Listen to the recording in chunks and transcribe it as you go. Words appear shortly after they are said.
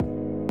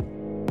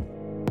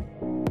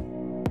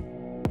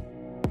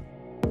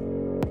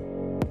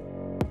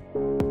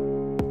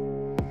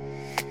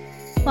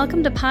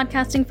Welcome to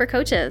Podcasting for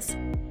Coaches.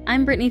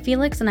 I'm Brittany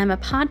Felix, and I'm a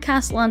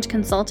podcast launch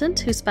consultant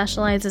who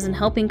specializes in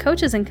helping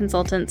coaches and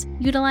consultants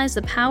utilize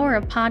the power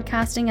of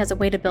podcasting as a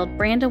way to build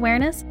brand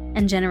awareness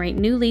and generate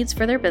new leads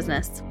for their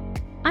business.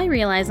 I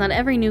realize not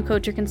every new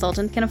coach or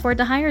consultant can afford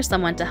to hire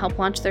someone to help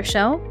launch their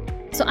show,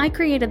 so I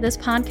created this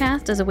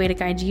podcast as a way to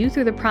guide you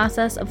through the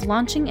process of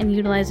launching and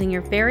utilizing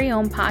your very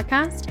own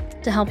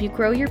podcast to help you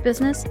grow your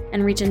business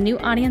and reach a new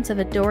audience of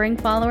adoring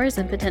followers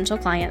and potential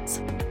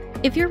clients.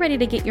 If you're ready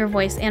to get your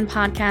voice and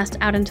podcast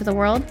out into the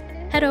world,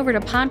 head over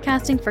to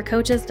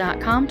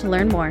podcastingforcoaches.com to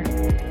learn more.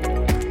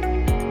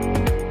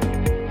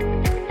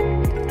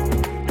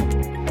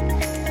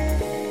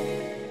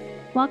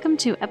 Welcome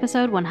to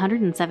episode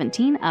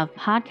 117 of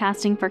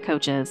Podcasting for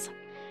Coaches.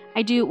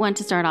 I do want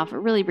to start off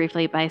really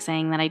briefly by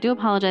saying that I do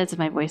apologize if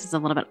my voice is a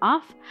little bit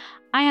off.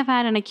 I have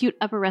had an acute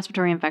upper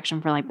respiratory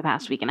infection for like the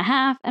past week and a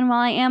half, and while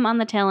I am on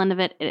the tail end of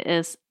it, it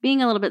is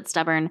being a little bit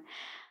stubborn.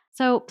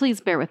 So please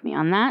bear with me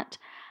on that.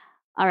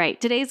 All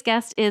right, today's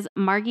guest is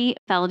Margie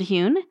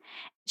Feldhune.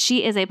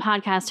 She is a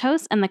podcast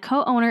host and the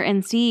co-owner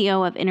and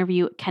CEO of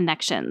Interview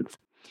Connections.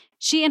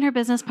 She and her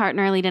business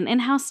partner lead an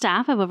in-house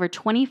staff of over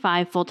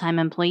 25 full-time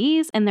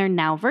employees in their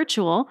now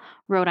virtual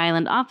Rhode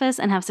Island office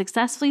and have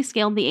successfully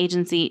scaled the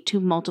agency to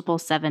multiple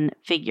seven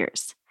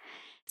figures.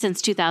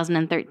 Since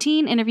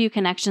 2013, Interview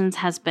Connections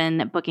has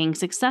been booking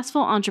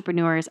successful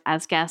entrepreneurs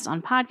as guests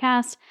on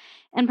podcasts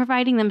and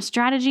providing them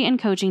strategy and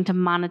coaching to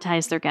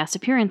monetize their guest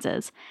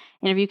appearances.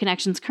 Interview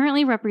Connections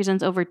currently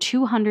represents over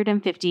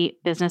 250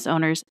 business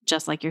owners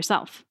just like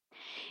yourself.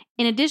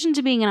 In addition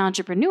to being an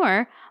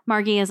entrepreneur,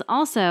 Margie is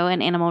also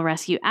an animal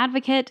rescue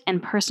advocate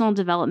and personal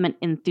development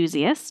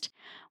enthusiast.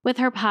 With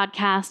her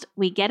podcast,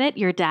 We Get It,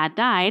 Your Dad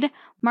Died,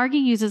 Margie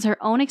uses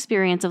her own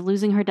experience of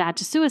losing her dad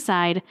to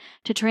suicide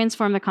to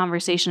transform the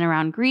conversation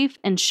around grief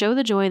and show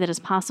the joy that is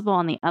possible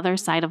on the other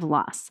side of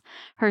loss.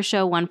 Her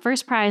show won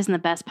first prize in the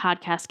Best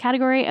Podcast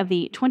category of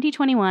the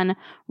 2021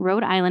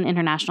 Rhode Island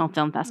International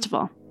Film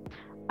Festival.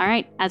 All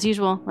right, as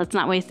usual, let's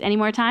not waste any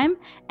more time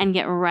and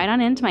get right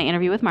on into my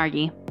interview with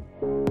Margie.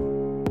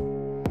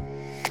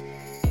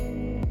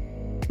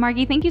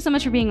 Margie, thank you so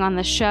much for being on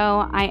the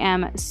show. I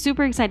am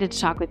super excited to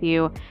talk with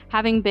you.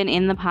 Having been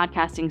in the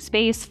podcasting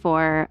space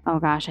for,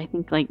 I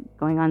think like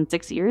going on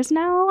 6 years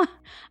now,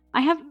 I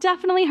have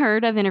definitely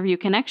heard of Interview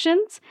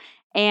Connections,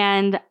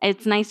 and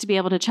it's nice to be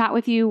able to chat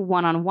with you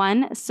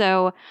one-on-one.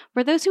 So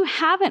for those who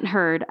haven't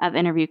heard of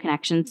Interview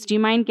Connections, do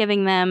you mind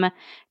giving them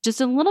just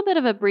a little bit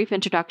of a brief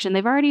introduction?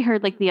 They've already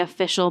heard like the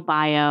official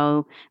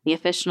bio, the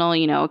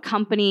official,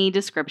 company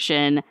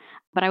description,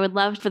 but I would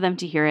love for them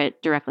to hear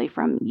it directly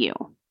from you.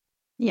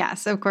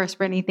 Yes, of course,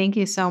 Brittany. Thank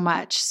you so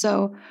much.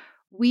 So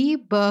we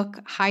book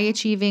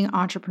high-achieving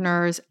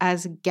entrepreneurs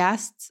as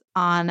guests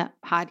on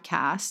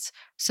podcasts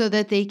so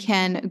that they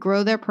can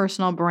grow their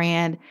personal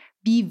brand,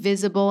 be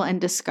visible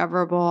and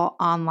discoverable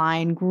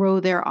online,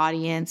 grow their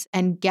audience,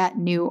 and get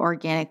new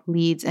organic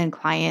leads and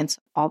clients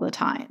all the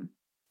time.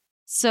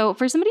 So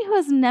for somebody who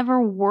has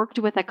never worked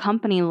with a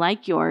company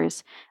like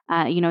yours,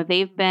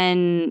 they've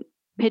been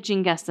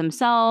pitching guests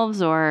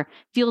themselves or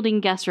fielding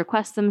guest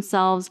requests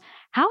themselves.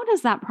 How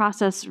does that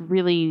process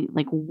really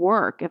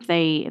work if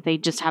they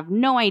just have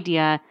no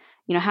idea?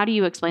 How do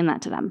you explain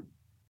that to them?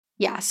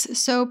 Yes.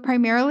 So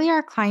primarily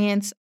our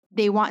clients,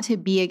 they want to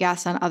be a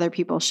guest on other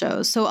people's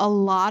shows. So a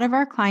lot of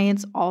our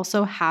clients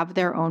also have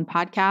their own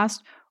podcast,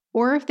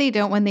 or if they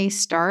don't, when they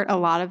start, a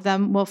lot of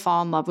them will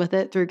fall in love with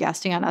it through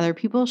guesting on other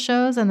people's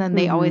shows. And then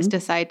they always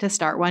decide to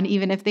start one.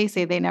 Even if they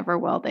say they never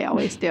will, they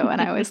always do.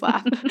 And I always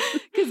laugh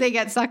because they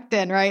get sucked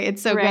in, right?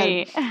 It's so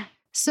good.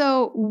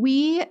 So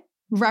we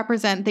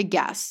represent the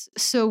guests.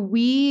 So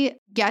we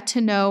get to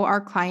know our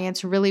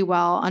clients really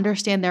well,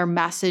 understand their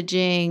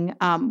messaging,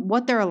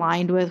 what they're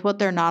aligned with, what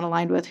they're not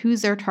aligned with,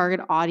 who's their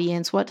target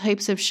audience, what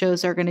types of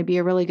shows are going to be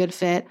a really good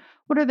fit,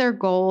 what are their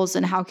goals,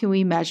 and how can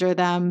we measure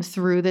them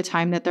through the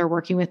time that they're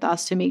working with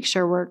us to make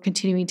sure we're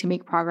continuing to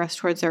make progress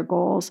towards their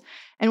goals.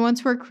 And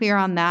once we're clear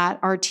on that,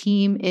 our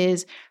team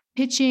is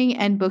pitching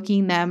and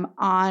booking them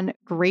on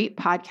great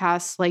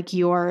podcasts like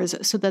yours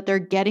so that they're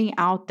getting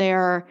out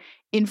there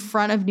in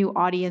front of new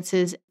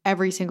audiences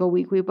every single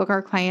week. We book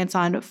our clients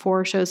on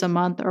 4 shows a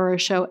month or a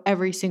show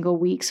every single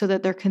week so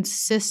that they're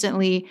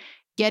consistently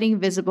getting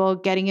visible,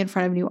 getting in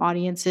front of new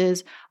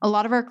audiences. A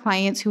lot of our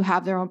clients who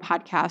have their own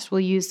podcast will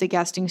use the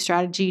guesting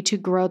strategy to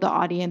grow the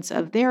audience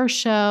of their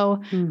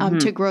show,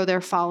 to grow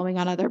their following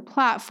on other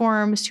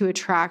platforms, to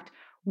attract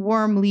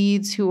warm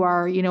leads who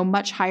are,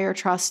 much higher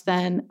trust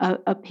than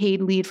a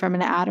paid lead from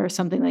an ad or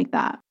something like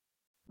that.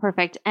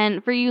 Perfect.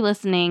 And for you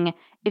listening,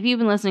 if you've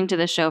been listening to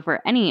this show for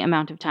any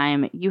amount of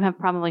time, you have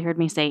probably heard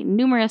me say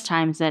numerous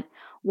times that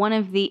one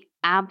of the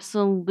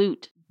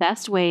absolute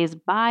best ways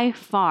by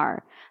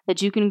far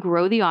that you can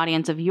grow the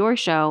audience of your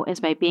show is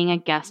by being a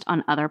guest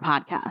on other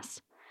podcasts.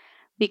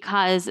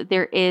 Because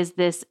there is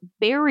this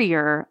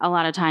barrier a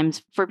lot of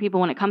times for people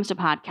when it comes to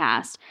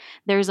podcasts.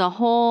 There's a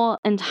whole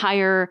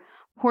entire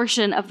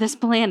portion of this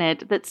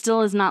planet that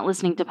still is not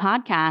listening to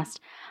podcasts.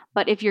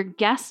 But if you're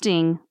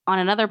guesting on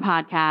another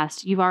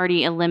podcast, you've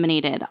already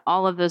eliminated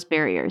all of those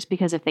barriers,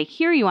 because if they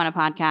hear you on a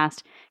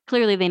podcast,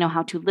 clearly they know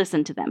how to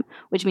listen to them,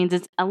 which means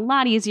it's a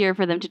lot easier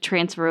for them to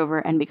transfer over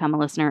and become a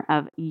listener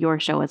of your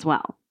show as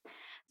well.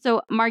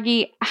 So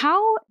Margie,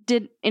 how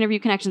did Interview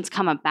Connections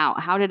come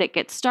about? How did it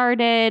get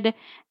started?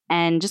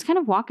 And just kind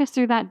of walk us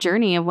through that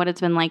journey of what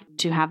it's been like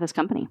to have this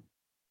company.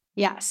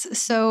 Yes.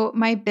 So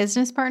my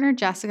business partner,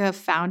 Jessica,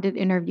 founded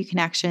Interview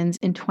Connections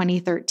in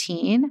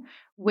 2013,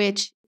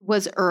 which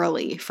was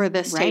early for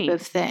this type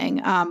of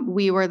thing.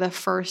 We were the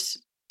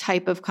first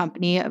type of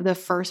company, the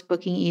first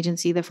booking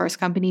agency, the first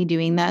company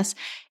doing this.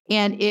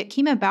 And it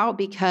came about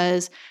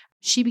because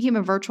she became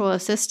a virtual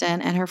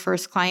assistant, and her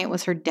first client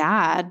was her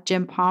dad,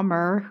 Jim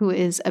Palmer, who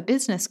is a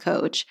business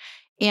coach.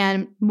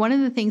 And one of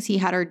the things he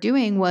had her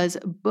doing was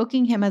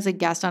booking him as a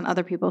guest on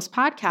other people's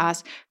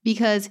podcasts,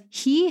 because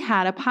he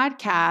had a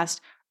podcast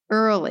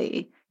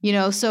early.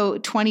 So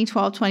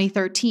 2012,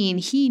 2013,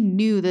 he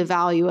knew the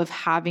value of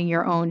having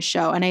your own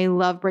show. And I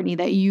love, Brittany,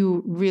 that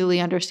you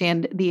really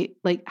understand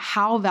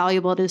how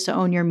valuable it is to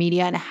own your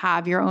media and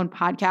have your own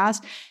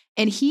podcast.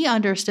 And he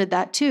understood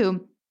that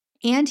too.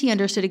 And he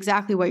understood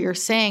exactly what you're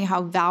saying,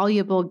 how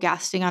valuable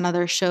guesting on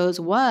other shows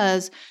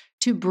was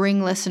to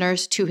bring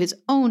listeners to his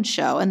own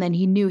show. And then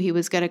he knew he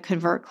was going to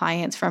convert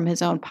clients from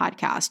his own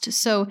podcast.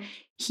 So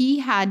he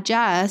had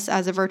Jess,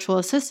 as a virtual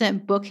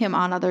assistant, book him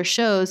on other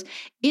shows,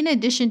 in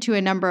addition to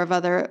a number of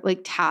other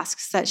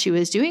tasks that she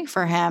was doing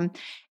for him.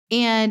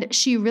 And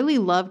she really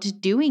loved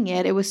doing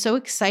it. It was so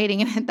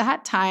exciting. And at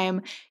that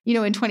time,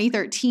 in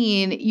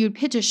 2013, you'd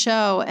pitch a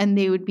show and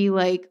they would be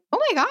like, "Oh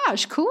my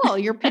gosh, cool,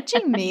 you're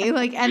pitching me."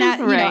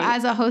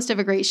 As a host of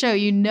a great show,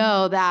 you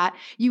know that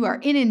you are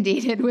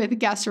inundated with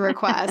guest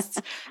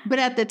requests. But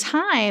at the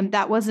time,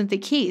 that wasn't the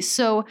case.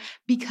 So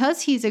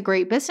because he's a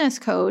great business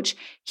coach,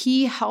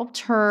 he helped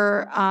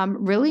her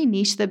really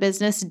niche the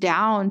business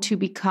down to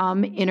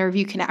become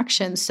Interview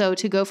Connections. So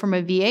to go from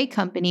a VA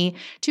company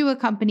to a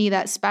company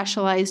that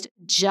specialized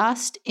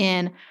just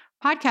in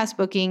podcast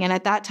booking. And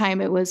at that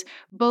time, it was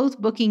both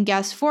booking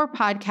guests for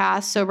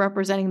podcasts, so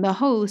representing the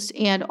host,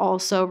 and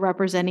also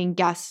representing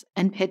guests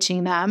and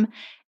pitching them.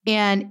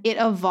 And it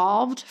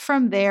evolved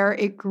from there.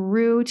 It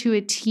grew to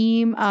a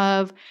team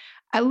of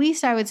at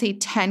least, I would say,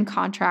 10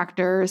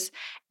 contractors.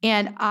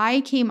 And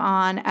I came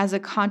on as a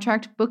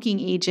contract booking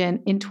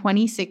agent in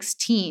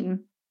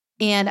 2016.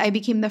 And I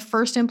became the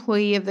first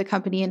employee of the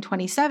company in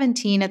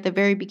 2017, at the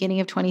very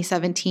beginning of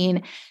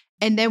 2017.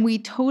 And then we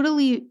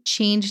totally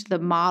changed the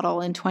model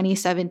in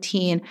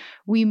 2017.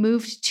 We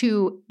moved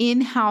to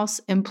in-house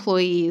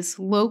employees,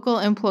 local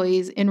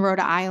employees in Rhode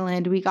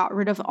Island. We got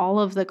rid of all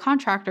of the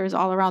contractors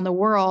all around the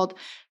world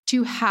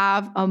to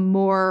have a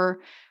more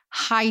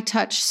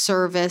high-touch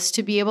service,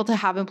 to be able to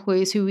have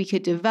employees who we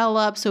could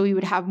develop, so we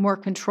would have more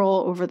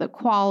control over the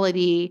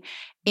quality.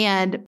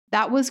 And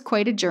that was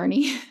quite a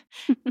journey.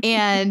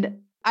 And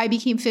I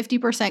became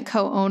 50%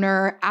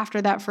 co-owner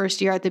after that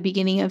first year at the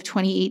beginning of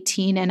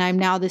 2018, and I'm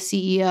now the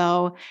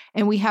CEO.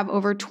 And we have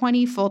over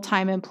 20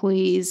 full-time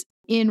employees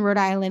in Rhode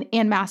Island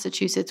and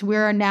Massachusetts.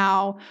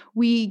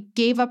 We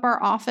gave up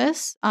our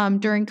office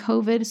during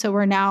COVID, so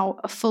we're now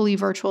a fully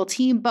virtual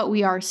team, but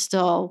we are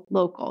still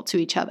local to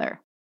each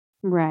other.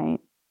 Right.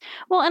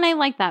 Well, and I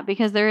like that,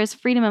 because there is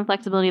freedom and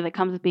flexibility that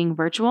comes with being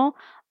virtual.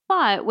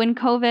 But when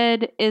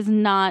COVID is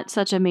not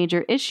such a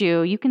major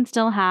issue, you can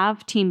still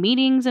have team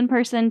meetings in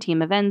person,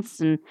 team events,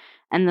 and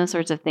those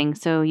sorts of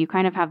things. So you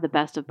kind of have the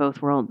best of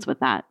both worlds with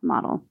that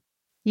model.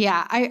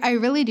 Yeah, I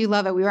really do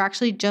love it. We were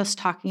actually just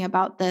talking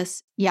about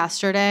this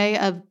yesterday,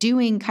 of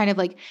doing kind of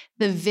like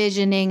the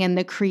visioning and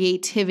the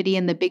creativity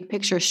and the big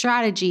picture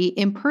strategy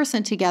in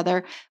person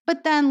together,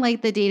 but then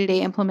the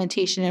day-to-day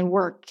implementation and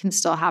work can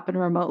still happen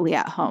remotely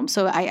at home.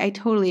 So I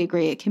totally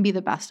agree. It can be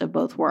the best of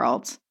both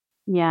worlds.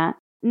 Yeah.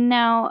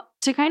 Now,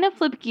 to kind of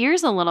flip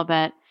gears a little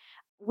bit,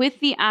 with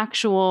the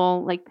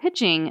actual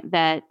pitching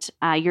that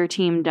your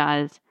team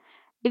does,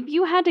 if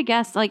you had to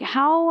guess,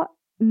 how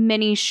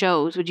many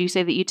shows would you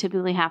say that you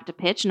typically have to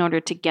pitch in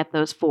order to get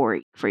those for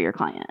your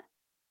client?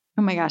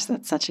 Oh my gosh,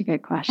 that's such a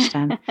good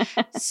question.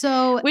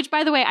 Which,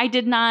 by the way, I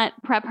did not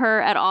prep her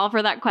at all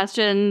for that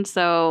question.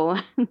 So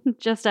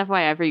just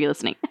FYI for you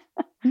listening.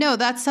 No,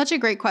 that's such a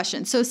great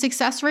question. So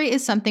success rate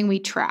is something we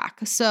track.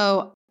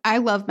 So I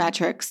love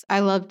metrics. I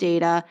love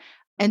data.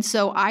 And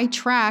so I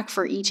track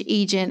for each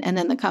agent and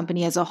then the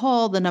company as a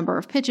whole, the number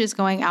of pitches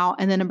going out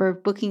and the number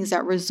of bookings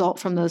that result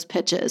from those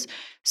pitches.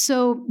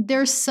 So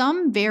there's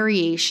some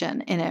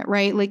variation in it,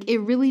 right? It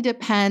really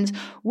depends.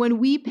 When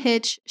we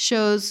pitch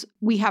shows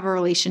we have a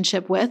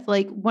relationship with,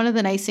 one of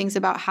the nice things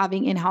about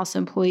having in-house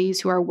employees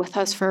who are with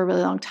us for a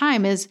really long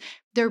time is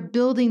they're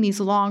building these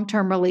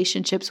long-term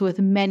relationships with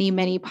many,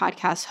 many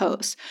podcast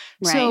hosts.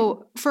 Right.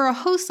 So for a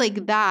host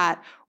like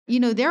that,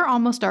 they're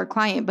almost our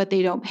client, but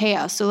they don't pay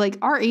us. So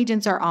our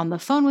agents are on the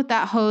phone with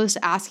that host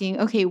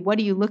asking, okay, what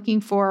are you looking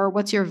for?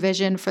 What's your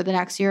vision for the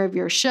next year of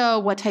your show?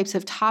 What types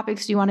of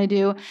topics do you want to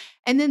do?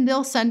 And then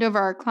they'll send over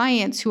our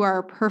clients who are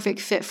a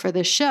perfect fit for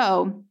the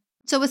show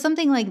So with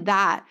something like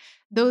that,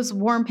 those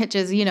warm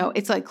pitches,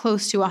 it's like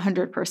close to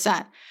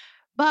 100%.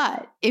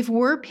 But if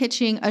we're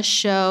pitching a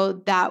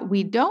show that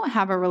we don't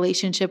have a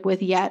relationship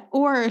with yet,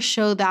 or a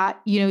show that,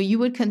 you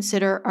would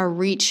consider a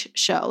reach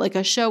show, like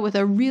a show with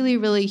a really,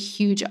 really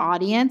huge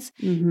audience,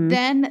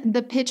 then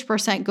the pitch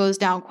percent goes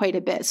down quite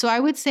a bit. So I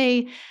would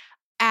say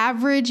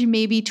average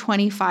maybe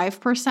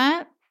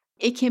 25%.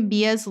 It can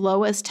be as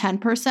low as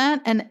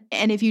 10%. And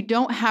if you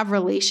don't have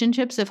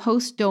relationships, if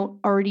hosts don't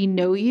already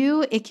know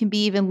you, it can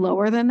be even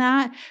lower than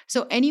that.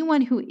 So anyone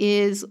who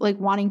is like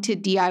wanting to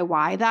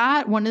DIY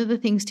that, one of the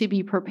things to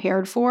be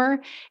prepared for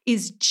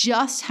is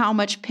just how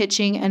much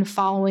pitching and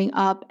following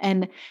up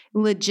and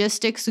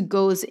logistics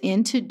goes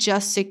into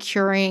just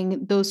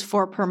securing those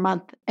 4 per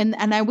month. And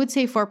I would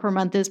say 4 per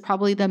month is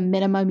probably the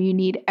minimum you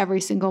need every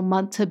single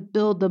month to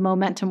build the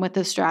momentum with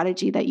the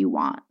strategy that you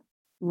want.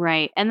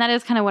 Right. And that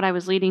is kind of what I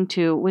was leading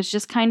to, was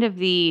just kind of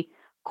the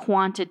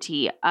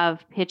quantity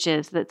of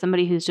pitches that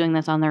somebody who's doing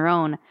this on their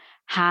own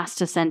has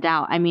to send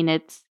out. I mean,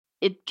 it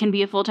can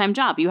be a full-time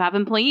job. You have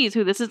employees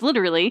who this is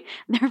literally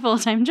their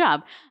full-time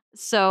job.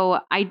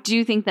 So I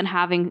do think that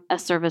having a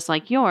service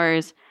like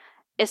yours,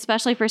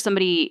 especially for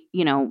somebody,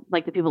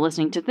 like the people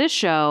listening to this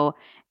show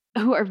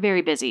who are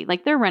very busy,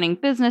 like they're running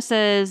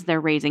businesses, they're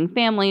raising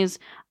families.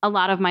 A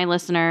lot of my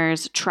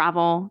listeners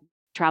travel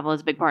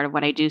is a big part of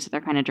what I do. So they're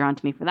kind of drawn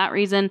to me for that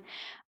reason.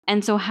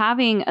 And so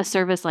having a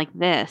service like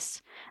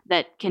this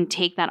that can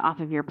take that off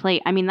of your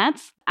plate, I mean,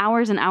 that's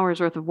hours and hours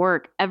worth of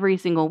work every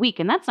single week.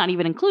 And that's not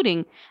even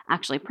including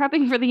actually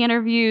prepping for the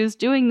interviews,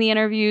 doing the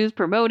interviews,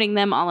 promoting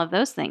them, all of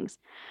those things.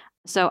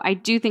 So I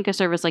do think a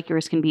service like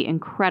yours can be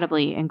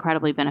incredibly,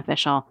 incredibly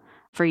beneficial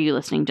for you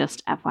listening,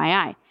 just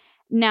FYI.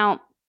 Now,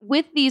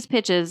 with these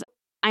pitches,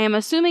 I am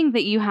assuming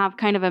that you have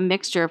kind of a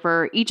mixture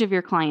for each of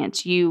your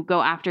clients. You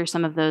go after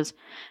some of those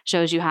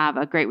shows you have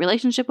a great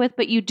relationship with,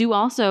 but you do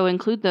also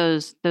include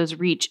those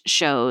reach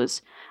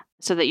shows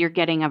so that you're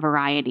getting a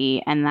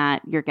variety and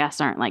that your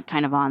guests aren't like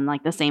kind of on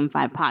like the same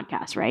 5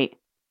 podcasts, right?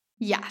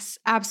 Yes,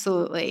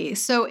 absolutely.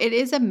 So it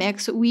is a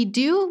mix. We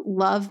do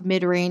love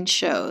mid-range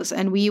shows,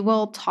 and we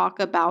will talk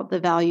about the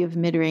value of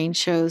mid-range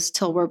shows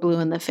till we're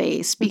blue in the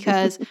face,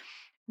 because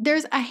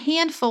there's a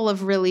handful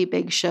of really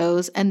big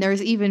shows, and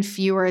there's even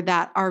fewer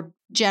that are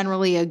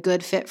generally a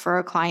good fit for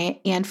a client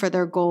and for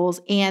their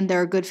goals, and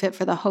they're a good fit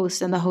for the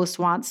host and the host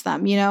wants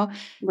them,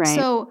 Right.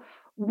 So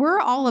we're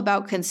all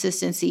about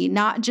consistency,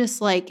 not just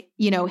like,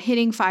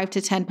 hitting 5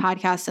 to 10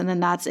 podcasts and then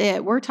that's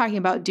it. We're talking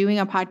about doing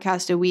a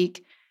podcast a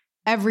week,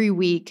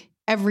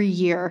 every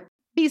year,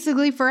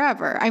 basically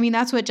forever. I mean,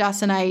 that's what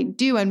Jess and I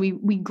do. And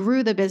we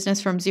grew the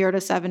business from 0 to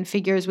 7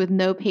 figures with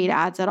no paid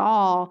ads at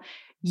all,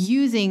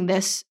 using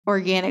this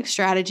organic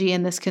strategy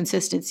and this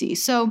consistency.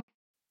 So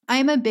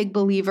I'm a big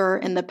believer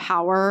in the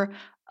power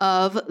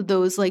of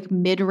those like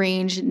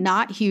mid-range,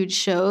 not huge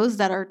shows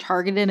that are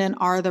targeted and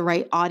are the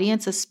right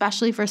audience,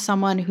 especially for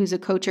someone who's a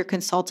coach or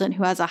consultant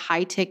who has a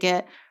high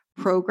ticket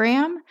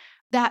program.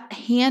 That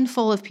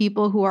handful of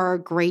people who are a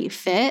great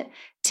fit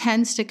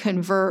tends to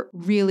convert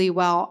really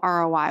well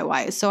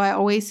ROI-wise. So I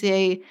always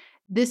say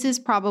this is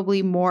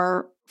probably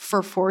more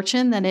for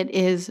fortune than it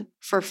is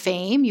for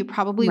fame. You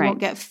probably won't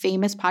get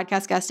famous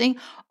podcast guesting,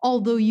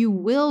 although you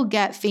will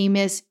get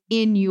famous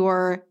in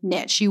your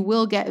niche. You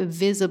will get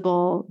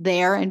visible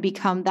there and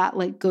become that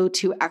like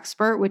go-to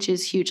expert, which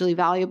is hugely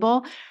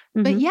valuable.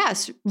 But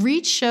yes,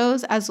 reach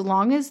shows, as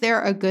long as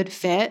they're a good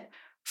fit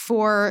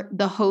for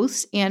the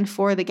host and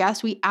for the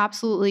guest, we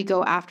absolutely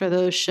go after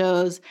those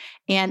shows.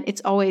 And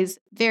it's always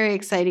very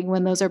exciting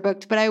when those are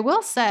booked. But I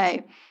will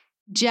say,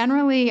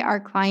 generally, our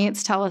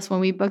clients tell us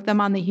when we book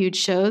them on the huge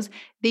shows,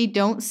 they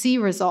don't see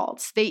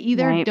results. They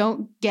either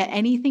don't get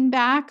anything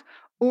back,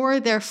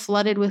 or they're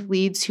flooded with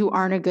leads who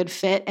aren't a good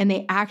fit, and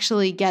they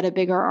actually get a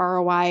bigger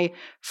ROI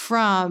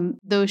from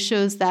those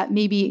shows that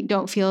maybe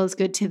don't feel as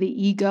good to the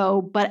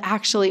ego, but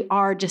actually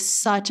are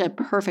just such a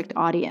perfect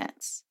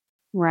audience.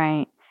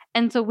 Right.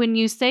 And so when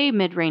you say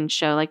mid-range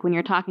show, like when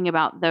you're talking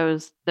about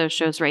those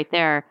shows right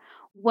there,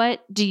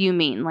 what do you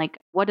mean? Like,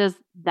 what does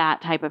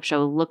that type of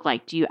show look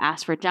like? Do you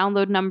ask for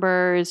download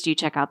numbers? Do you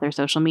check out their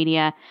social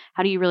media?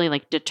 How do you really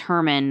like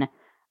determine,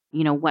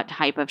 what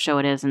type of show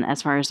it is, and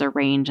as far as their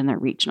range and their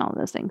reach and all of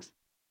those things?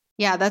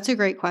 Yeah, that's a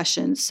great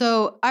question.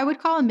 So I would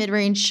call a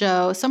mid-range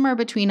show somewhere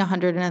between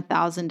 100 and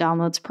 1,000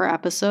 downloads per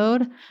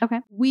episode. Okay.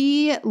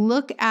 We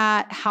look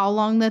at how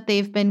long that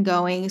they've been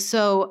going.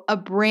 So a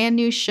brand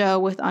new show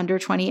with under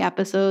 20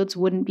 episodes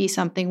wouldn't be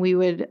something we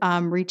would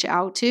reach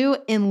out to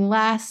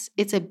unless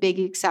it's a big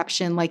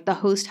exception, like the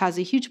host has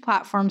a huge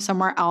platform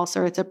somewhere else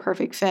or it's a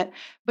perfect fit.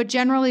 But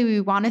generally,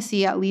 we want to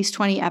see at least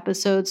 20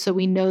 episodes so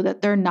we know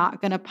that they're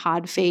not going to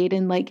pod fade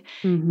and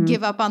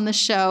give up on the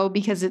show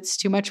because it's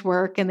too much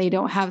work and they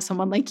don't have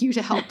someone like you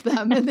to help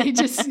them. And they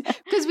just,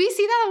 because we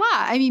see that a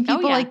lot. I mean,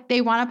 people like they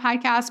want a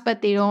podcast,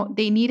 but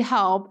they need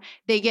help.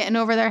 They get in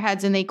over their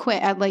heads and they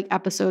quit at like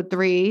episode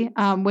 3,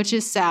 which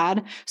is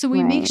sad. So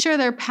we make sure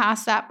they're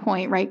past that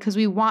point, right? Because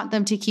we want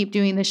them to keep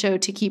doing the show,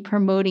 to keep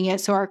promoting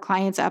it. So our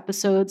clients'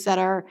 episodes that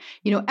are,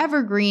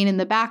 evergreen in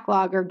the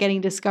backlog are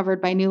getting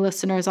discovered by new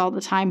listeners all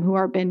the time who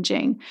are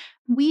binging.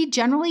 We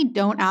generally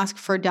don't ask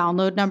for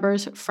download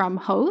numbers from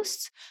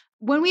hosts.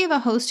 When we have a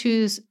host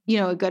who's,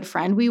 a good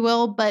friend, we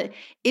will, but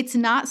it's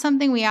not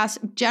something we ask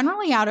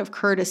generally out of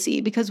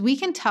courtesy, because we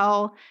can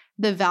tell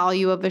the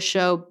value of a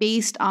show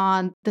based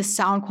on the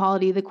sound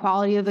quality, the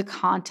quality of the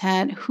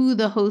content, who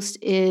the host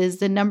is,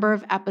 the number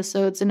of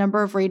episodes, the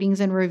number of ratings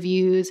and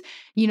reviews,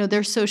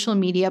 their social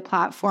media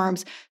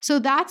platforms. So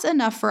that's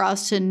enough for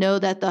us to know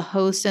that the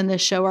host and the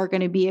show are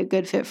going to be a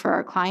good fit for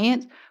our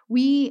client.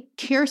 We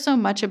care so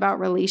much about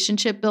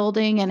relationship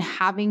building and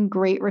having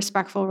great,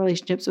 respectful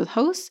relationships with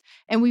hosts.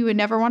 And we would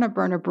never want to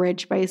burn a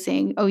bridge by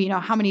saying,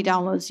 how many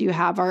downloads do you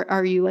have?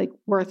 Are you like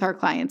worth our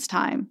client's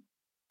time?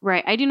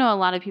 Right. I do know a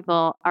lot of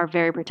people are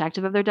very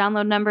protective of their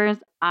download numbers.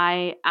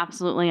 I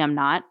absolutely am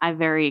not. I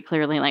very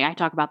clearly, I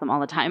talk about them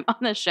all the time on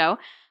this show.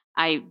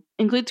 I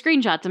include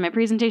screenshots in my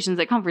presentations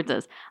at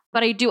conferences,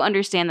 but I do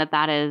understand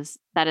that is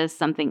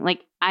something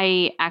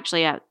I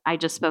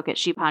just spoke at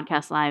She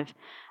Podcast Live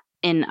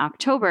in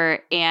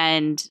October,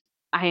 and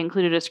I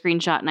included a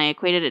screenshot and I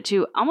equated it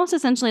to almost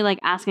essentially like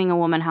asking a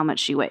woman how much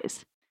she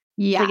weighs.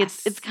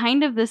 Yes. It's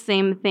kind of the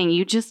same thing.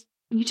 You just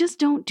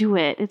don't do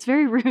it. It's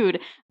very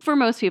rude for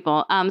most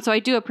people. So I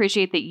do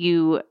appreciate that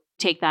you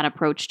take that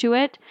approach to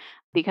it,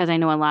 because I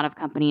know a lot of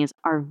companies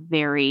are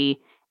very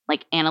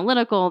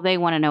analytical. They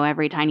want to know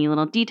every tiny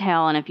little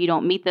detail. And if you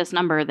don't meet this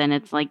number, then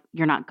it's like,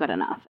 you're not good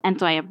enough. And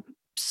so I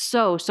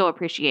so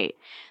appreciate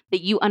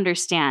that you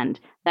understand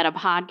that a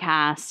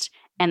podcast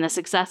and the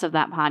success of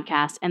that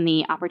podcast and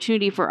the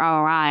opportunity for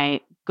ROI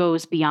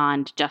goes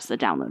beyond just the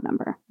download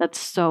number. That's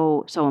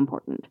so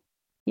important.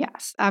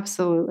 Yes,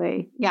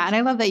 absolutely. Yeah. And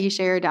I love that you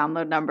share your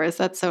download numbers.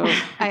 That's so,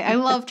 I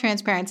love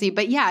transparency.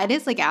 But yeah, it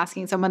is like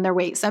asking someone their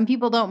weight. Some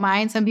people don't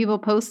mind. Some people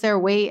post their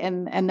weight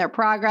and their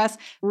progress.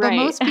 But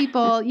most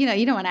people, you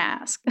don't want to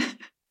ask.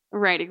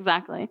 Right,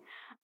 exactly.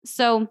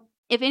 So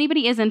if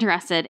anybody is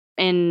interested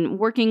in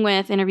working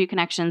with Interview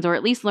Connections, or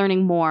at least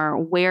learning more,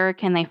 where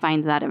can they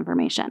find that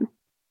information?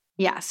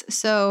 Yes.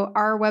 So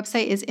our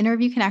website is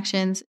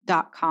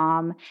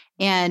interviewconnections.com,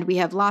 and we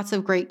have lots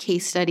of great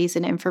case studies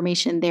and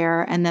information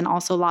there. And then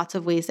also lots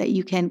of ways that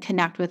you can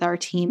connect with our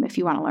team if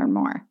you want to learn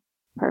more.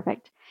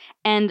 Perfect.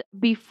 And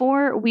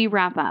before we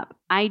wrap up,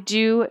 I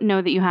do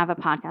know that you have a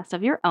podcast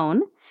of your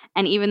own.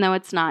 And even though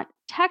it's not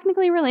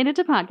technically related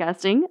to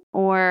podcasting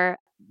or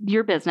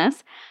your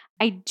business,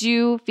 I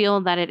do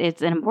feel that it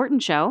is an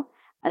important show,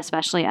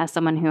 especially as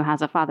someone who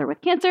has a father with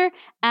cancer.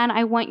 And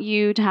I want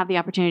you to have the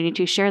opportunity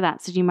to share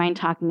that. So do you mind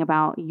talking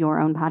about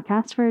your own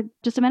podcast for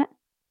just a minute?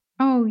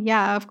 Oh,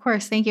 yeah, of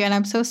course. Thank you. And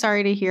I'm so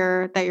sorry to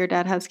hear that your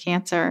dad has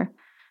cancer.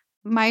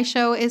 My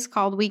show is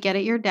called We Get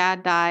It, Your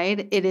Dad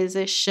Died. It is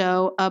a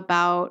show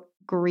about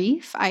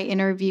grief. I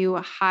interview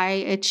high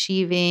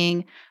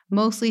achieving,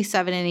 mostly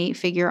 7 and 8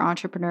 figure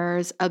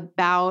entrepreneurs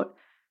about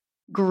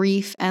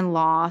grief and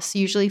loss,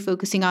 usually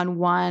focusing on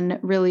one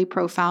really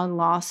profound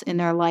loss in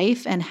their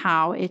life and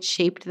how it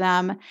shaped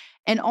them,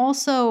 and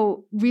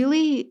also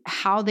really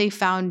how they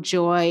found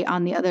joy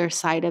on the other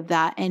side of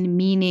that, and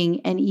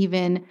meaning, and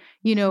even,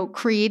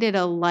 created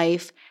a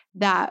life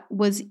that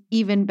was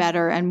even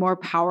better and more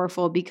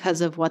powerful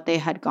because of what they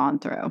had gone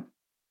through.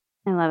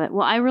 I love it.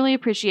 Well, I really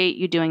appreciate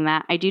you doing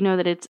that. I do know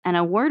that it's an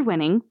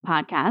award-winning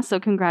podcast, so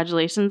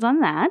congratulations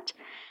on that.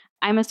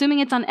 I'm assuming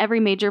it's on every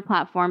major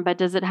platform, but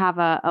does it have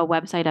a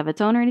website of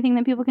its own or anything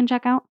that people can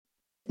check out?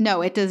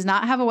 No, it does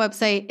not have a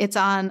website. It's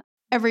on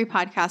every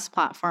podcast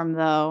platform,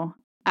 though.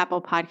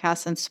 Apple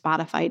Podcasts and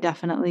Spotify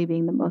definitely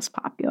being the most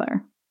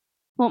popular.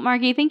 Well,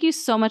 Margie, thank you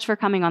so much for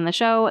coming on the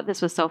show.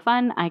 This was so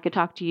fun. I could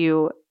talk to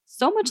you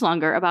so much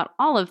longer about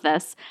all of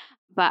this,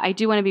 but I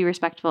do want to be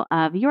respectful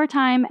of your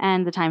time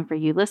and the time for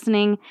you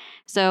listening.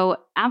 So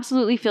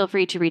absolutely feel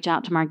free to reach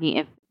out to Margie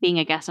if being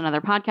a guest on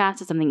other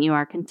podcasts is something you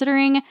are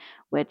considering,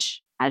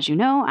 which, as you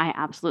know, I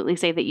absolutely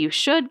say that you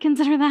should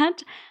consider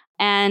that.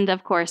 And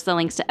of course, the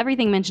links to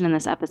everything mentioned in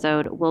this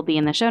episode will be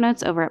in the show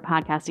notes over at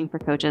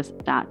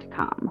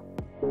podcastingforcoaches.com.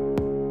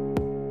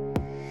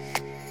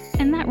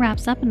 And that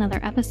wraps up another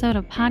episode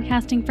of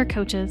Podcasting for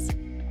Coaches.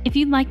 If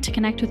you'd like to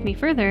connect with me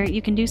further,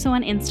 you can do so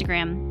on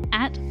Instagram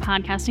at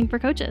Podcasting for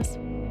Coaches.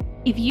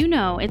 If you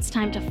know it's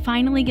time to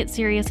finally get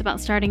serious about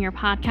starting your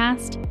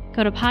podcast,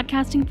 go to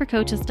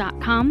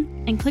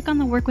podcastingforcoaches.com and click on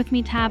the Work With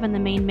Me tab in the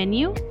main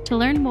menu to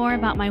learn more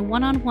about my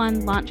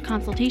one-on-one launch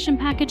consultation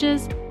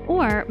packages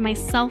or my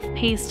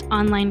self-paced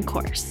online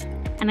course.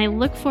 And I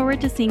look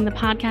forward to seeing the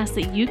podcast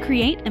that you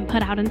create and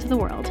put out into the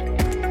world.